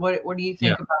 but what do you think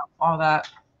Yeah. about all that?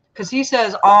 Because he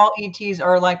says all ETs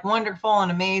are like wonderful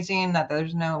and amazing, that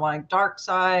there's no like dark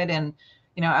side. And,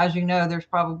 you know, as you know, there's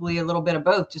probably a little bit of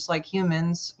both, just like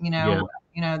humans, Yeah.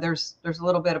 there's a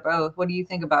little bit of both. What do you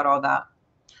think about all that?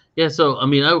 Yeah, so I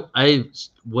mean, I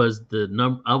was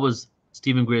I was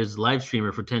Stephen Greer's live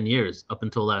streamer for 10 years up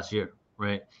until last year,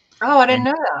 right? Oh, I didn't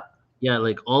And know that. yeah,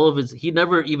 like all of his, he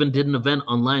never even did an event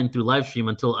online through live stream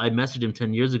until I messaged him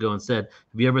 10 years ago and said,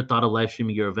 "Have you ever thought of live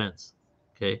streaming your events?"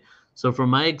 Okay, so from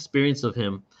my experience of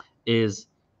him, is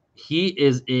he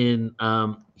is in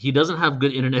he doesn't have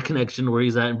good internet connection where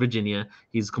he's at in Virginia.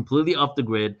 He's completely off the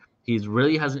grid. He's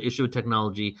really has an issue with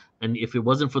technology, and if it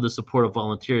wasn't for the support of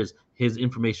volunteers, his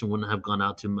information wouldn't have gone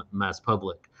out to mass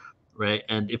public, right?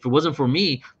 And if it wasn't for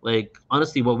me, like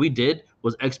honestly, what we did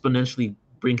was exponentially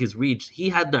bring his reach. He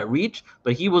had that reach,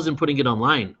 but he wasn't putting it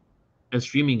online and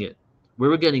streaming it. We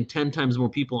were getting 10 times more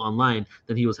people online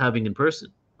than he was having in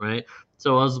person, right?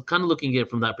 So I was kind of looking at it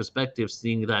from that perspective,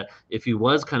 seeing that if he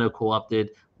was kind of co-opted,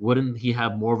 wouldn't he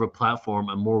have more of a platform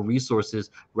and more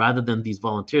resources rather than these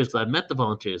volunteers? Because I've met the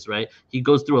volunteers, right? He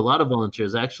goes through a lot of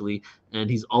volunteers actually, and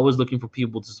he's always looking for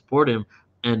people to support him.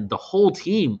 And the whole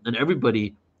team and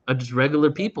everybody are just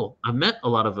regular people. I've met a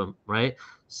lot of them, right?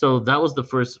 So that was the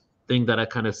first thing that I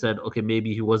kind of said, okay,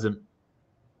 maybe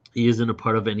he isn't a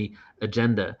part of any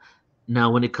agenda. Now,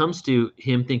 when it comes to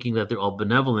him thinking that they're all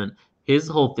benevolent, his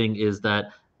whole thing is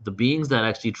that the beings that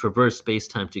actually traverse space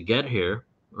time to get here,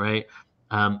 right,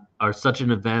 are such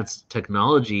an advanced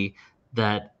technology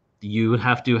that you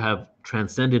have to have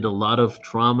transcended a lot of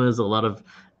traumas, a lot of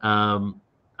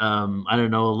I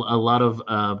don't know, a lot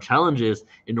of challenges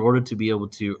in order to be able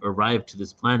to arrive to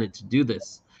this planet to do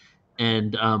this.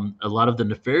 And a lot of the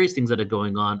nefarious things that are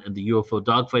going on and the UFO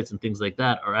dogfights and things like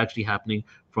that are actually happening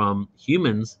from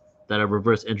humans that are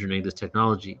reverse engineering this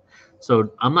technology.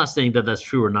 So I'm not saying that that's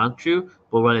true or not true,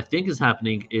 but what I think is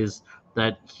happening is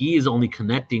that he is only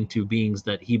connecting to beings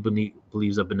that he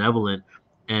believes are benevolent,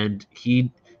 and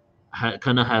he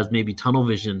kind of has maybe tunnel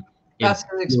vision in That's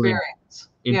his feeling experience.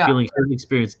 Yeah. his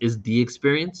experience is the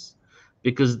experience,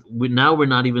 because now we're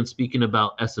not even speaking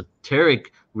about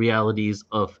esoteric realities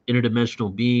of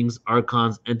interdimensional beings,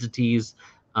 archons, entities,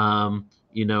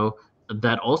 you know,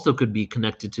 that also could be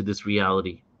connected to this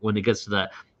reality. When it gets to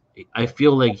that, I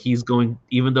feel like he's going,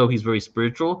 even though he's very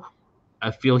spiritual, I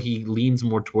feel he leans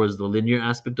more towards the linear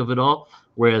aspect of it all,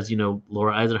 whereas, you know,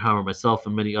 Laura Eisenhower, myself,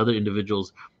 and many other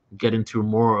individuals get into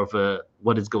more of a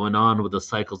what is going on with the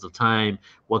cycles of time,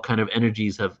 what kind of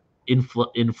energies have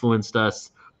influenced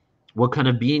us, what kind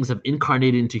of beings have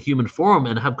incarnated into human form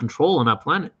and have control on our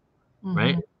planet,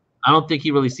 right? I don't think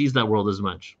he really sees that world as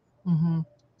much.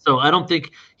 So I don't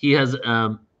think he has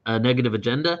a negative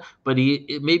agenda, but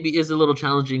it maybe is a little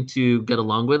challenging to get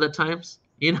along with at times.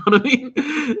 You know what I mean?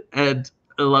 And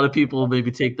a lot of people maybe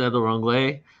take that the wrong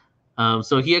way.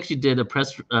 So he actually did a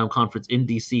press conference in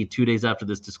DC 2 days after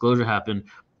this disclosure happened,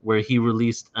 where he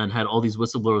released and had all these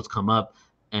whistleblowers come up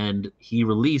and he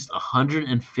released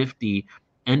 150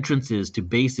 entrances to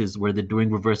bases where they're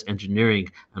doing reverse engineering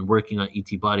and working on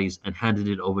ET bodies, and handed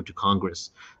it over to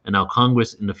Congress. And now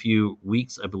Congress, in a few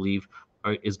weeks, I believe,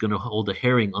 is going to hold a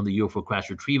hearing on the UFO crash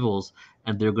retrievals,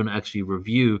 and they're going to actually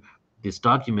review this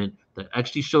document that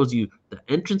actually shows you the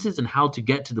entrances and how to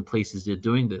get to the places they're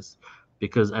doing this.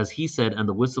 Because as he said, and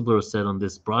the whistleblower said on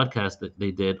this broadcast that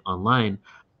they did online,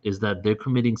 is that they're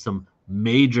committing some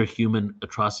major human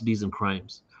atrocities and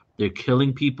crimes. They're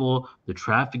killing people, they're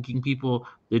trafficking people,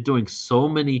 they're doing so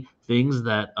many things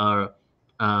that are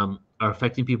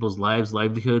affecting people's lives,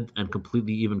 livelihood, and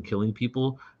completely even killing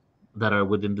people that are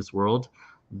within this world,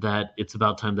 that it's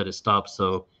about time that it stops.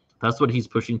 So that's what he's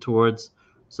pushing towards.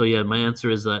 So yeah, my answer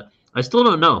is that I still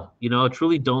don't know. I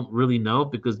truly don't really know,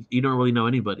 because you don't really know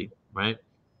anybody, right?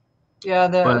 Yeah,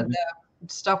 But the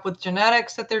stuff with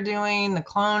genetics that they're doing, the yeah,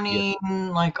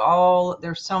 cloning,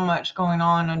 there's so much going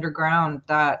on underground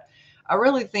that I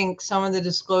really think some of the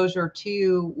disclosure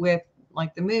too with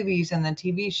like the movies and the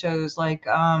TV shows, like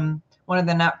one of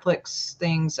the Netflix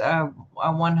things,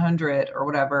 100 or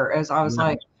whatever, as I was yeah,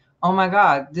 like, oh my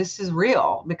God, this is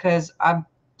real, because I've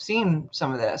seen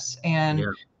some of this.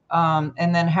 yeah.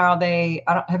 And then how I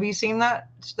don't, have you seen that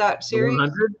The series?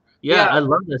 100. Yeah, Yeah. I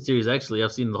love that series. Actually,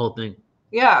 I've seen the whole thing.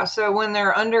 Yeah, so when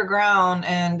they're underground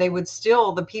and they would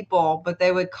steal the people, but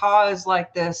they would cause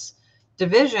like this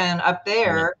division up Yeah,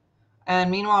 there,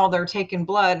 and meanwhile they're taking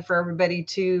blood for everybody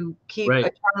to keep right.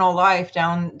 eternal life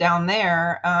down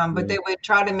there. But Yeah. they would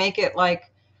try to make it like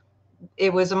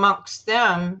it was amongst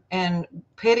them and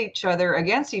pit each other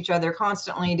against each other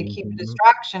constantly to keep Mhm.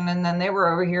 distraction. And then they were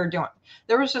over here doing.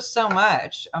 There was just so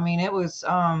much. I mean, it was.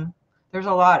 There's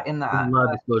a lot in There's a that. lot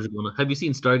of disclosure going on. Have you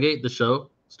seen Stargate, the show?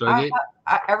 I, Stargate?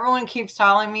 everyone keeps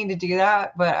telling me to do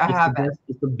that, but I It's the haven't. best.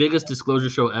 It's the biggest disclosure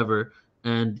show ever.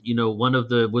 And one of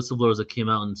the whistleblowers that came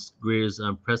out in Greer's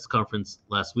press conference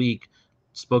last week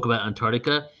spoke about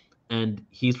Antarctica, and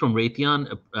he's from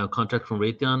Raytheon, a contract from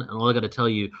Raytheon. And all I got to tell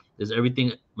you is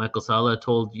everything Michael Sala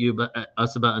told you about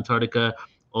us about Antarctica,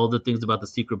 all the things about the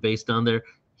secret base down there.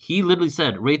 He literally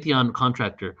said, Raytheon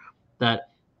contractor, that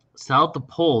south of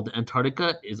pole, the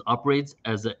Antarctica operates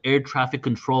as an air traffic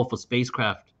control for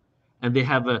spacecraft, and they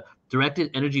have a directed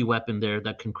energy weapon there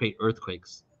that can create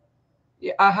earthquakes.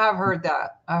 Yeah, I have heard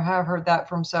that. I have heard that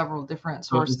from several different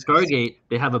So in sources. Stargate,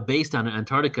 they have a base down in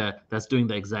Antarctica that's doing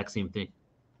the exact same thing.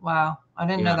 Wow, I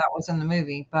didn't know Yeah. that was in the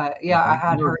movie, but yeah, I Mhm.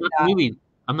 had No, heard it's not the that. movie.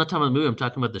 I'm not talking about the movie. I'm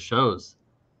talking about the shows,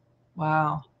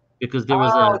 Wow. because there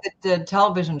was Oh, a the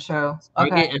television show.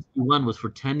 Okay. Stargate SG-1 was for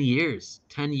 10 years,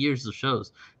 10 years of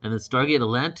shows. And then Stargate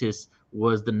Atlantis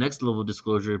was the next level of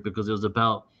disclosure, because it was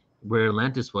about where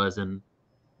Atlantis was and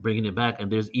bringing it back.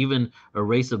 And there's even a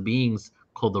race of beings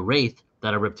called the Wraith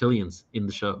that are reptilians in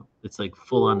the show. It's like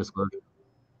full on disclosure.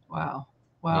 Wow.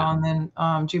 Yeah. Wow. And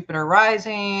then Jupiter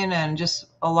Rising and just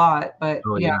a lot. But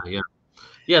Oh yeah. yeah,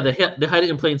 yeah, yeah. They hide it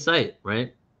in plain sight,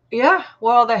 right? Yeah,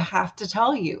 well, they have to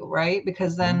tell you, right?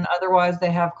 Because Mhm. then otherwise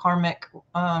they have karmic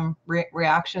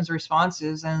reactions,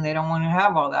 responses, and they don't want to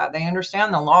have all that. They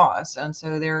understand the laws, and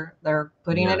so they're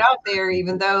putting Yeah, it out there,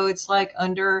 even though it's like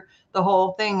under the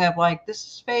whole thing of like this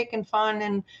is fake and fun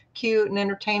and cute and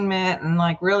entertainment, and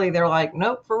like really they're like,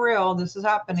 nope, for real, this is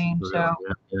happening. for real. So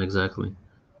Yeah, yeah, exactly.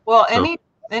 well, So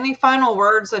any final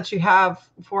words that you have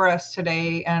for us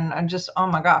today? And just oh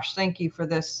my gosh, thank you for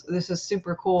this. This is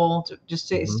super cool to just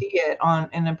to mhm, see it on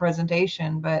in a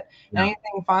presentation. But yeah.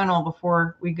 anything final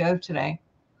before we go today?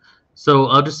 So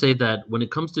I'll just say that when it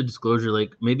comes to disclosure,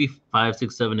 like maybe 5,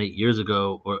 6, 7, 8 years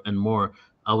ago or and more,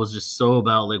 I was just so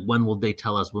about like, when will they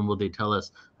tell us? When will they tell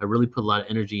us? I really put a lot of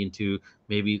energy into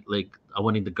maybe like I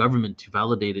wanting the government to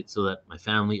validate it so that my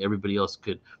family, everybody else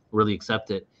could really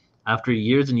accept it. After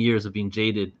years and years of being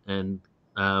jaded and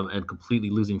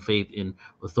completely losing faith in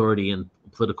authority and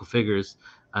political figures,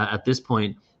 at this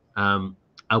point, um,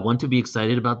 I want to be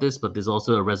excited about this, but there's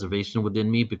also a reservation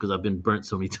within me because I've been burnt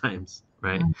so many times,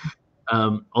 right?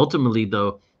 Mm. Ultimately,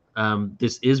 though,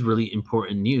 this is really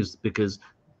important news, because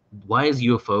why is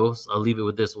UFOs? I'll leave it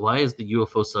with this. Why is the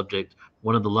UFO subject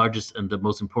one of the largest and the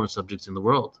most important subjects in the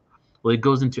world? Well, it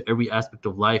goes into every aspect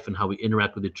of life and how we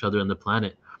interact with each other and the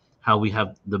planet. How we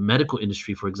have the medical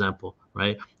industry, for example,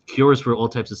 right? Cures for all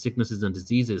types of sicknesses and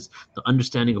diseases, the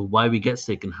understanding of why we get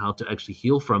sick and how to actually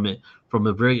heal from it from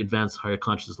a very advanced, higher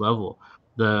conscious level.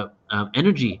 The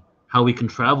energy, how we can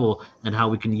travel and how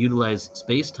we can utilize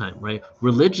space time, right?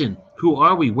 Religion, who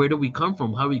are we? Where do we come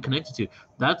from? How are we connected to?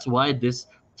 That's why this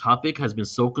topic has been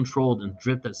so controlled and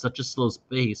dripped at such a slow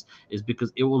pace, is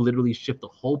because it will literally shift the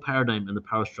whole paradigm and the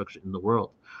power structure in the world.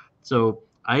 So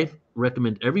I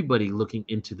recommend everybody looking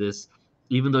into this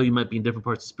even though you might be in different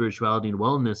parts of spirituality and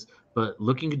wellness, but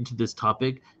looking into this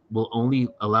topic will only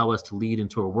allow us to lead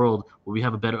into a world where we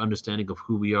have a better understanding of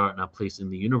who we are and our place in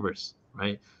the universe,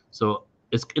 right? So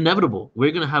it's inevitable.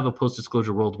 We're going to have a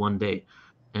post-disclosure world one day.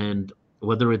 And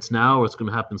whether it's now or it's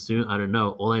going to happen soon, I don't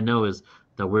know. All I know is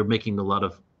that we're making a lot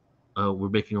of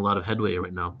headway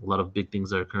right now. A lot of big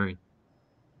things are occurring.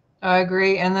 I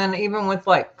agree. And then even with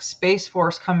like Space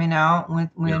Force coming out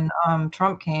when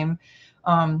Trump came,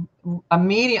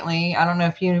 immediately, I don't know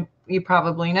if you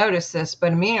probably noticed this,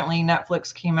 but immediately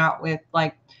Netflix came out with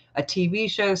like a TV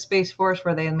show, Space Force,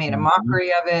 where they made a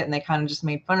mockery of it and they kind of just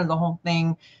made fun of the whole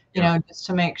thing, you know, just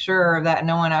to make sure that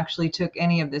no one actually took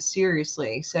any of this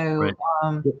seriously. So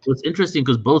what's interesting,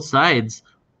 because both sides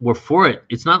were for it.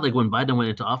 It's not like when Biden went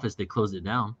into office, they closed it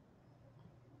down.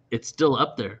 It's still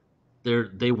up there.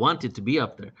 They want it to be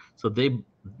up there. So they,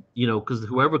 you know, because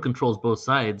whoever controls both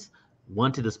sides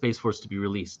wanted the Space Force to be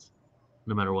released,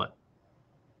 no matter what.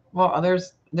 Well,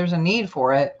 there's a need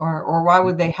for it, or why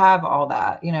would they have all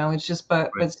that? You know, it's just, but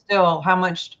still, how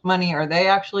much money are they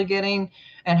actually getting,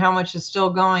 and how much is still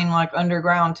going like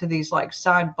underground to these like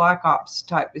side black ops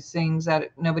type of things that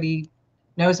nobody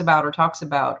knows about or talks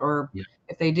about, or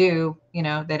if they do, you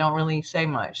know, they don't really say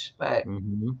much. But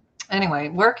anyway,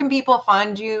 where can people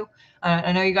find you?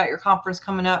 I know you got your conference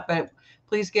coming up, but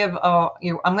please give I'm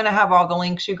going to have all the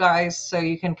links, you guys, so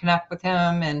you can connect with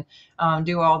him and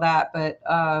do all that.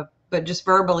 But just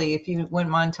verbally, if you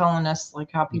wouldn't mind telling us like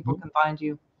how people can find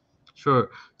you. Sure.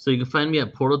 So you can find me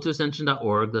at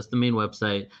portaltoascension.org. That's the main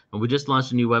website. And we just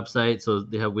launched a new website. So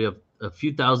we have a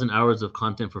few thousand hours of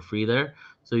content for free there.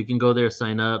 So you can go there,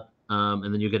 sign up,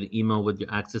 and then you get an email with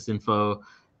your access info.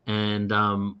 And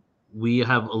we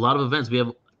have a lot of events. We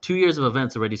have 2 years of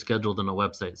events already scheduled on our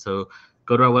website. So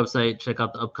go to our website, check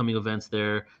out the upcoming events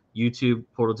there, YouTube,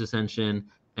 Portal to Ascension.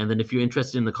 And then if you're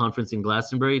interested in the conference in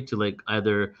Glastonbury, to like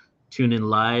either tune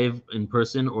in live in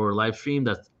person or live stream,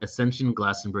 that's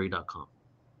ascensionglastonbury.com.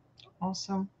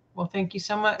 Awesome. Well, thank you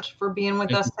so much for being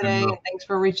with us today. And thanks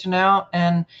for reaching out,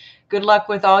 and good luck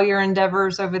with all your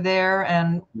endeavors over there.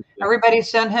 And everybody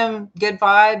send him good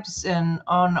vibes and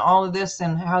on all of this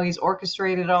and how he's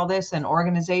orchestrated all this and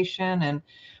organization and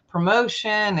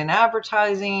promotion and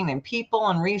advertising and people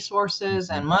and resources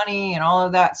and money and all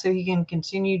of that, so he can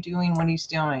continue doing what he's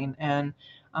doing. And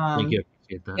thank you. I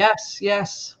appreciate that.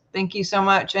 Yes. Thank you so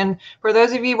much. And for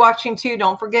those of you watching too,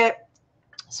 don't forget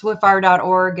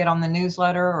swiftfire.org, get on the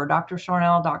newsletter, or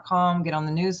drsharnael.com, get on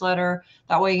the newsletter.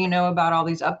 That way you know about all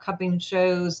these upcoming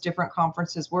shows, different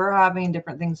conferences we're having,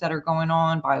 different things that are going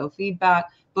on, biofeedback,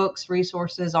 books,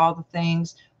 resources, all the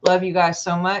things. Love you guys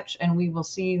so much, and we will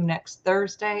see you next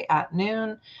Thursday at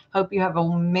noon. Hope you have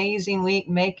an amazing week.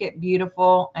 Make it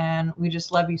beautiful, and we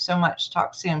just love you so much.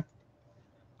 Talk soon.